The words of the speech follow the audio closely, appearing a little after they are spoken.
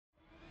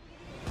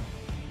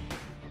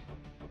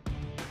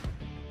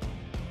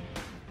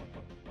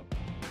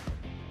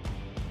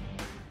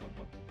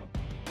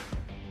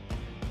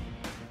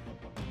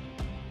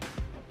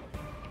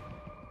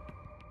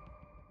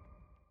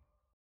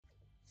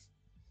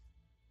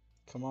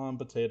Come on,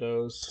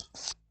 potatoes.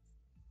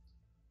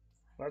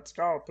 Let's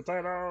go,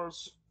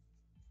 potatoes.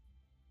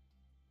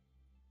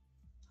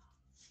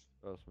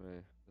 Trust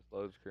me, this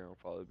load screen will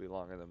probably be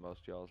longer than most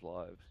of y'all's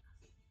lives.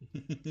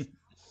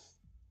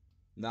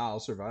 Nah, I'll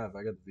survive.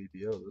 I got the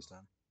VPO this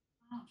time.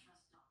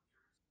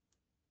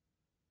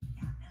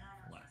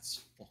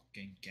 Let's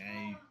fucking go.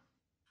 I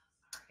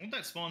want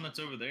that spawn that's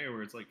over there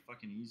where it's like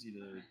fucking easy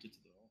to get to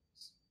the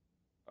office.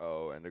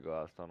 Oh, and the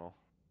glass tunnel.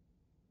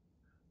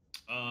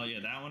 Yeah,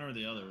 that one or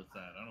the other. What's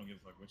that? I don't give a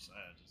fuck which side.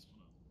 I just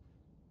wanna.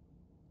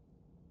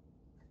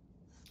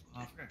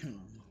 Oh, I forgot.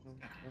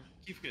 Goddamn.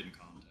 Keep forgetting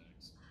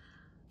contacts.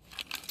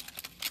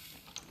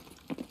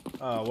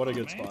 What a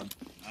good spawn.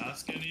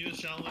 That's gonna use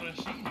Shallow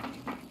Rashid. I'm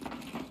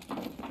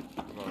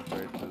going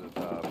straight to the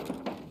top.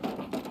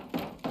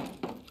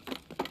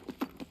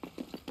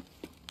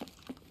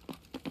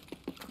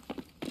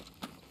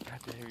 God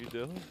damn, you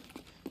doing?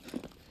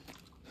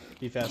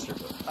 Be faster.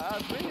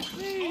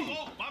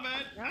 Oh, my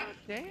bad. God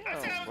damn, I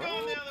said I'm bro.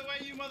 going the other way,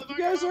 you motherfucker. You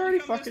guys Why already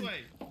don't you come fucking. this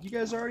way? You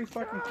guys already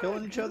fucking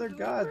killing each other.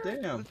 God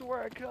damn. This is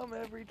where I come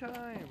every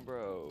time,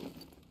 bro.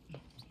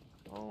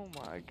 Oh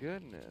my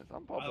goodness.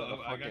 I'm popping a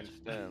fucking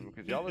stem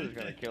because y'all are just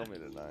gonna kill me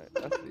tonight.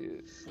 I see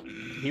it.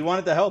 He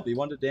wanted to help. He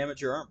wanted to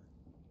damage your armor.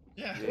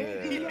 Yeah.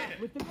 Yeah.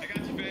 I got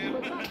you,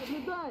 fam.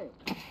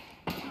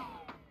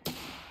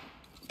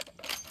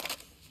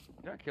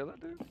 Did I kill that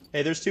dude?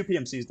 Hey, there's 2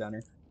 PMCs down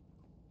here.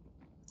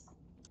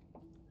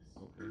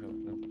 Okay,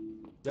 help them.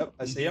 Yep,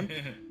 I see them.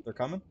 They're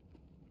coming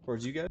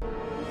towards you guys.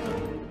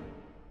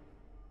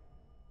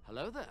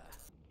 Hello there.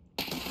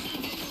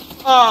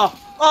 Oh,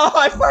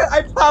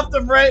 I popped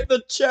him right in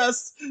the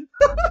chest.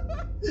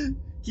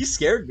 He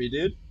scared me,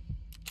 dude.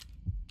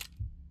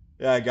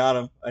 Yeah, I got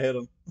him. I hit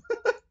him.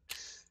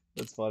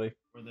 That's funny.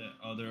 Where they?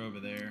 Oh, they're over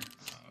there.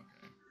 Oh,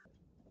 okay.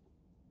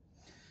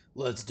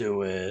 Let's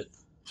do it.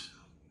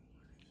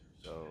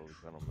 Oh,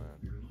 gentleman.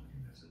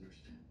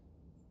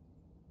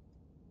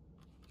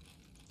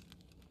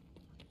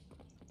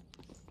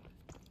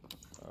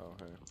 Oh,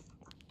 hey.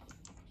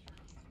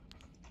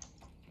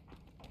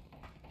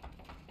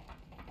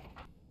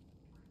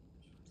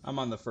 I'm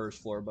on the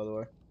first floor, by the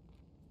way.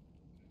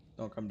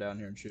 Don't come down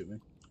here and shoot me.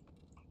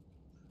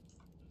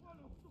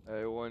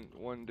 Hey,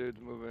 one dude's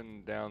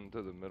moving down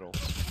to the middle.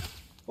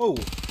 Whoa!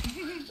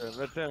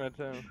 That's him, that's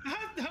him.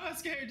 I'm not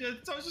scared,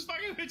 dude. So I was just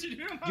fucking with you,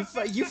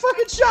 dude. You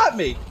fucking shot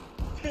me!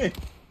 No, I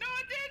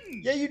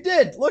didn't! Yeah, you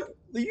did! Look!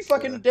 You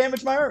fucking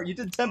damaged my armor. You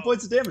did 10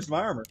 points of damage to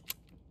my armor.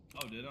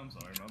 Oh, did I'm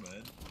sorry, my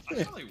bad. I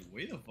was like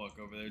way the fuck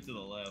over there to the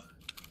left.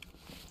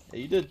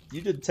 Yeah,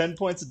 you did 10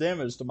 points of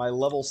damage to my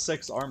level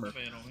 6 armor.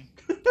 Fan on me.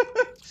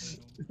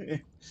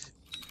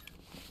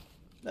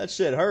 That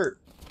shit hurt.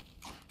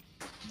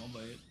 My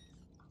bad.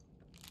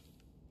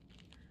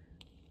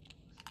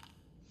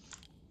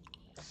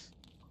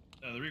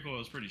 The recoil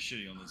was pretty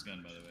shitty on this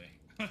gun, by the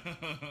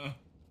way.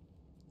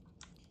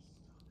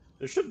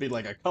 There should be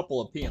like a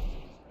couple of PMs.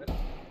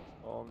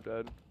 Oh, I'm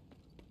dead.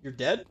 You're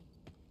dead?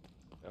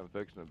 I'm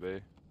fixing to be.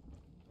 I'm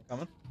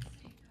coming.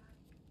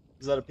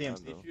 Is that a I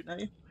PMC know. shooting at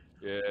you?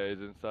 Yeah, he's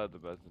inside the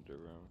messenger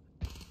room.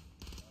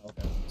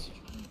 Okay.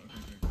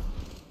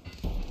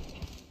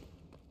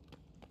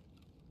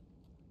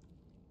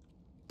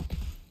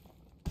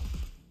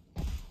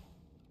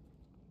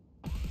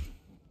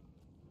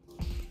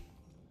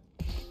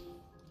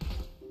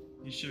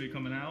 He should be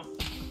coming out.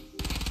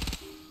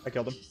 I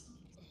killed him.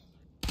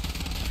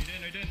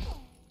 No, you didn't.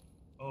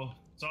 Oh,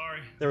 sorry.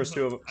 There was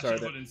 2 of them. I Sorry.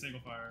 should have put in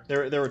single fire.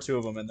 There were 2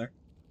 of them in there.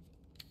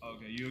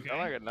 Okay, you okay? I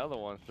like another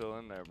one still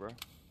in there, bro.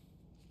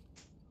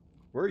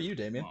 Where are you,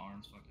 Damien? My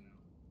arm's fucking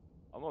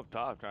out. I'm up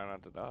top trying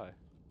not to die.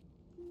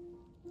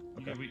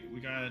 Okay, we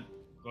got.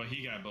 Well,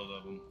 he got both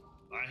of them.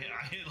 I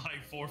hit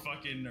like 4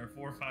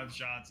 or 5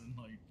 shots and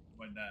like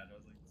went dead. I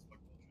was like, this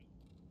fucking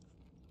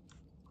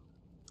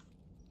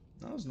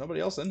bullshit. No, there's nobody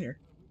else in here.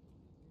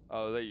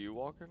 Oh, is that you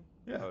walking?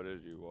 Yeah. Oh, it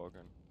is you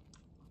walking.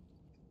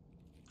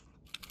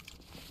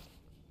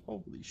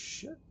 Holy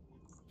shit.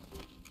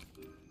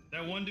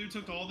 That one dude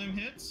took all them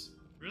hits?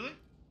 Really?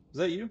 Is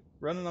that you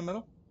running on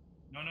middle?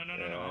 No.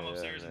 I'm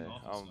upstairs in the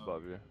office. I'm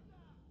above you.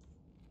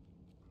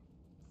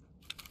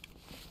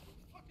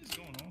 What the fuck is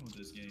going on with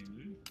this game,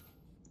 dude?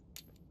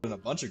 And a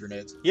bunch of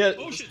grenades. Yeah.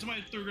 Oh shit,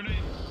 somebody threw a grenade.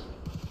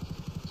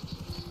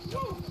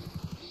 Woo!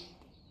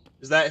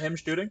 Is that him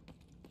shooting?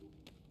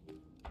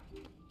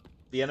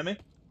 The enemy?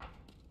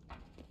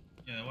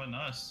 Yeah, that wasn't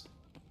us.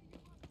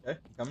 Okay,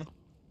 I'm coming.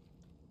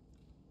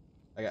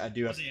 I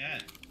do have. Where's he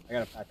at? I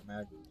gotta pack a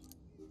mag.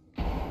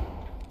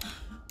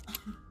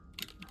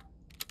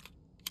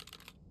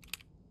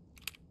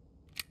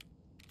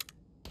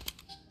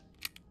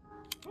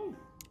 Oh,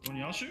 when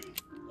y'all shooting?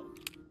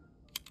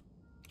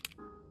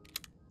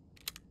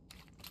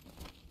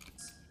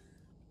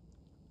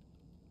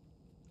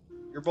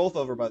 You're both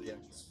over by the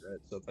exit,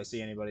 right? So if I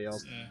see anybody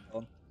else, Yeah.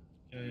 kill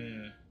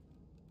 'em.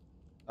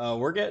 Yeah.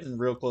 We're getting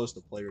real close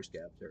to players'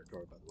 gap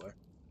territory, by the way.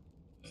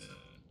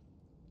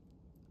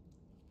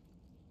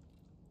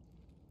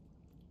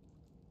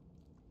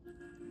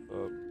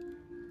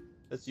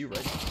 That's you,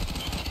 right?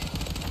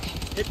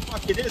 It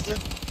fucking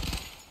isn't.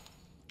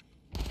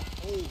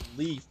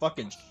 Holy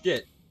fucking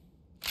shit.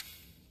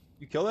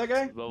 You kill that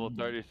guy? Level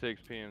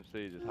 36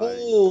 PMC just hiding.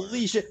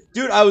 Holy shit.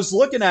 Dude, I was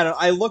looking at him.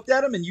 I looked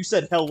at him and you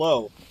said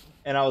hello.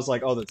 And I was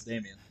like, oh, that's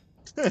Damien.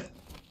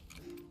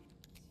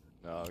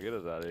 No, get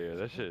us out of here.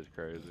 That shit is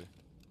crazy.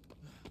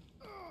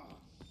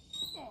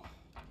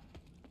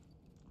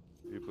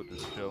 People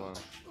just chilling.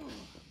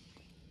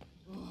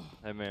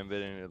 That man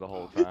been in here the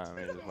whole time.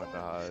 He just went to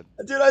hide.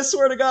 Dude, I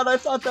swear to God, I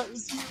thought that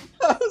was you.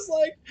 I was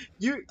like,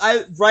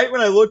 right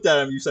when I looked at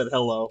him, you said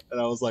hello. And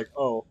I was like,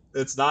 oh,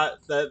 it's not,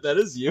 that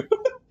is you.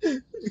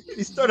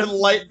 He started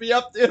lighting me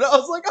up, dude. I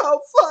was like, oh,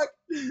 fuck.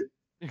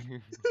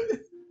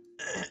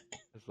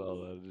 I saw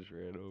that. I just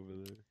ran over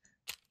there.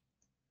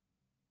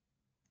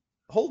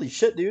 Holy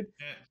shit, dude.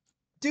 Yeah.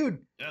 Dude,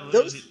 Yeah,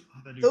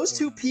 those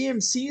two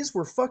PMCs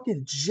were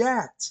fucking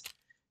jacked.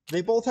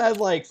 They both had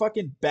like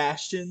fucking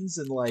bastions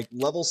and like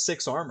level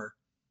 6 armor.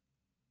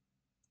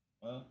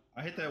 Well,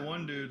 I hit that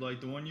one dude, like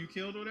the one you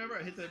killed or whatever.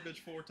 I hit that bitch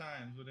 4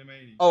 times with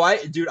M80. Oh,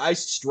 dude, I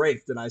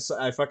strafed and I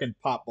fucking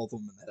popped both of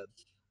them in the head.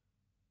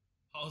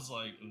 I was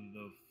like,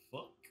 the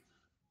fuck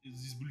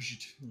is this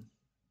bullshit?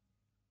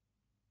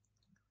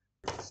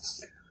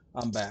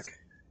 I'm back.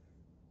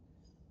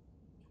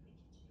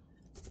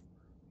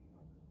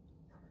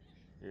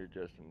 You're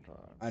just in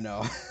time. I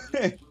know.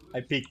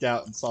 I peeked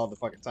out and saw the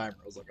fucking timer.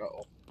 I was like,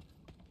 uh-oh.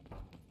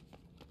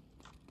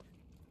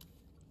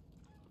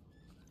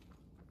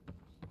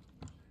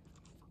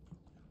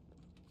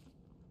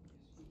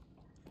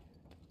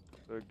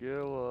 So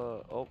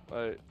Gil, oh,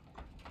 hey.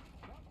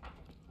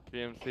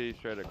 PMC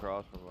straight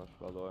across from us,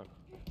 by the way.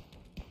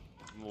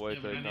 I'm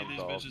waiting till he I need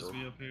comes these off. bitches to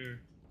be up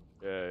here.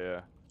 Yeah.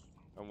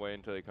 I'm waiting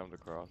until he comes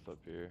across up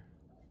here.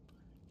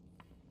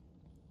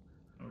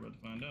 I'm about to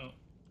find out.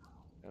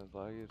 As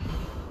like it's...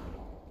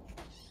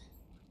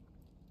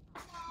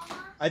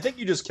 I think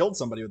you just killed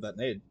somebody with that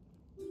nade.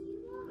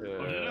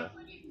 Yeah.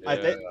 I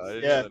think, I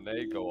didn't yeah. hear the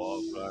nade go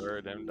off, but I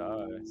heard him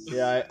die.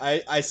 Yeah,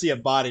 I see a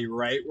body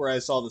right where I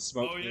saw the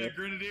smoke. Oh yeah, there.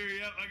 Grenadier,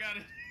 yep, I got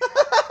it.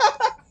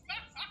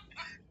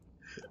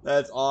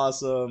 That's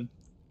awesome.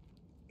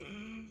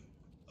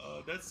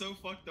 That's so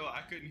fucked though.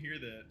 I couldn't hear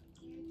that.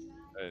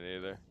 I didn't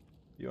either.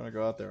 You want to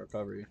go out there, I'll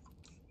cover you.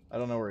 I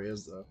don't know where he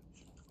is though.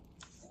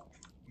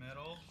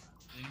 Metal.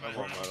 I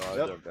want metal. I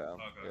Yep. jumped down.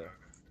 Okay, Yeah.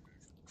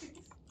 okay.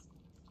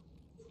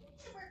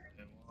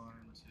 And 1,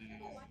 2.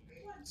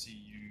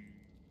 See you.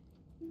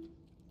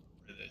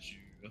 Where that you?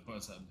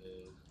 Once I'm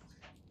dead.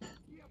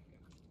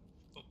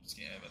 Oh,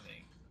 scab, I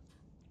think.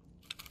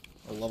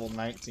 A level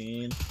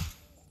 19.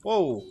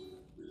 Whoa.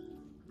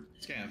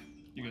 Scab,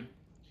 you good? And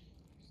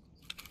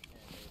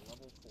a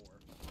level 4.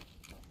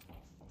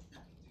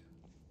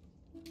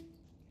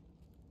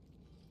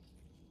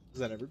 Is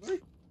that everybody? Oh,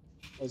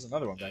 there's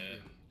another one back Yeah. here.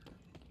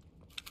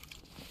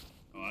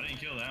 Oh, I didn't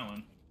kill that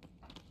one.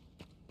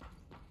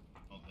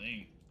 Oh,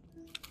 dang.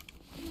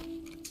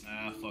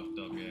 I fucked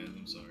up, guys.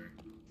 I'm sorry.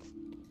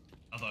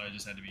 I thought I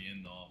just had to be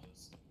in the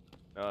office.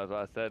 No, as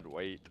I said,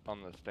 wait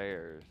on the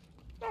stairs.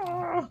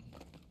 Ah.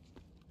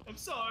 I'm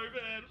sorry,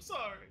 man. I'm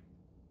sorry.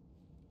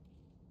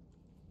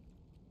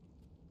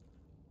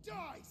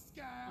 Die,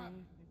 scab!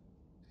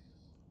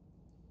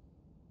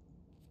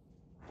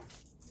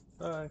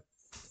 Bye.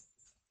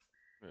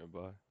 Yeah,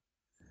 bye.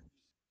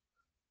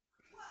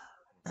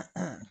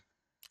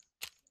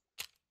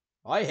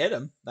 I hit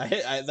him.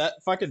 That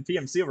fucking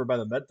PMC over by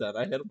the med tent.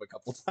 I hit him a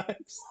couple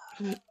times.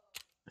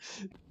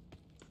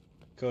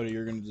 Cody,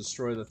 you're gonna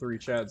destroy the 3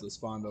 chads that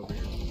spawned over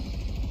here.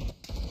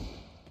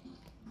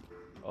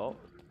 Oh,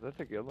 that's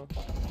a good one.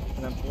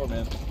 And M4,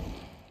 man.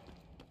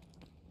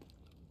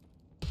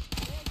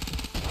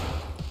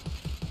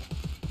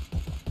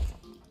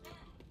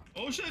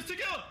 Oh shit, it's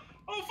Tequila!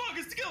 Oh fuck,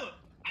 it's Tequila!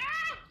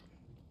 Ah!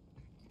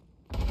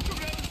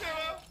 Coming down the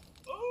stairwell!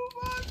 Oh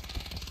fuck!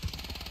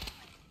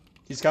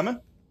 He's coming?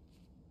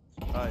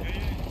 Hi.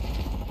 Yeah.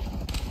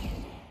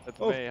 That's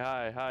Oh. me.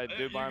 Hi. Hey, Do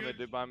you're by me. good.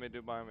 Do by me.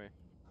 Do by me.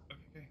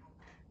 Okay.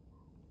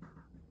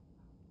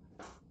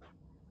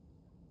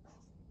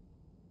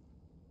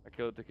 I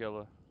killed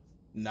Tequila.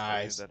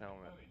 Nice. That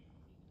helmet.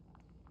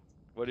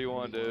 What do you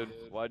want, dude?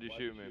 Why'd you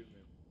shoot me?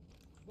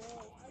 Bro,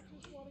 I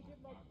just want to get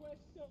my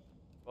question.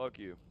 Fuck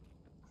you.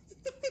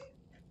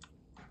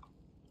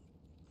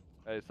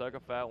 Hey, suck a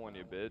fat one,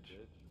 you bitch.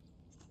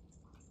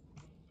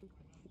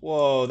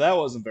 Whoa, that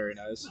wasn't very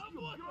nice.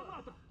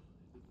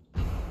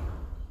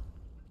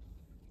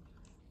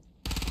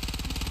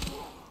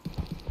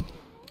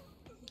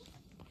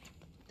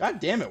 God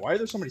damn it, why are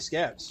there so many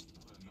scabs?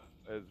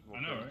 I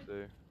know, right?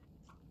 See.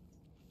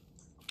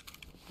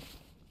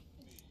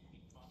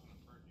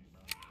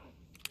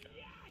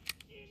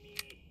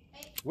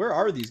 Where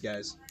are these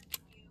guys?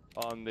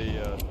 On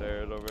the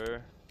stairs over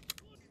here.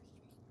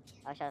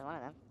 I wish I was one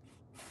of them.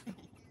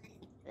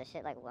 This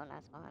shit like will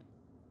not spawn.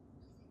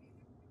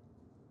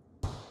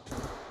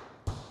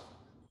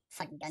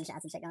 Fucking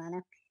gunshots and shit going on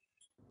now.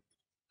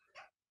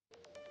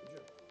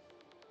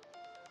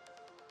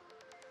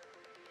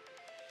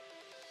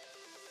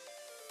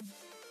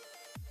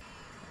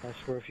 I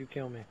swear if you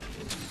kill me.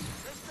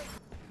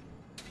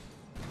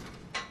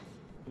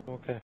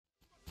 Okay.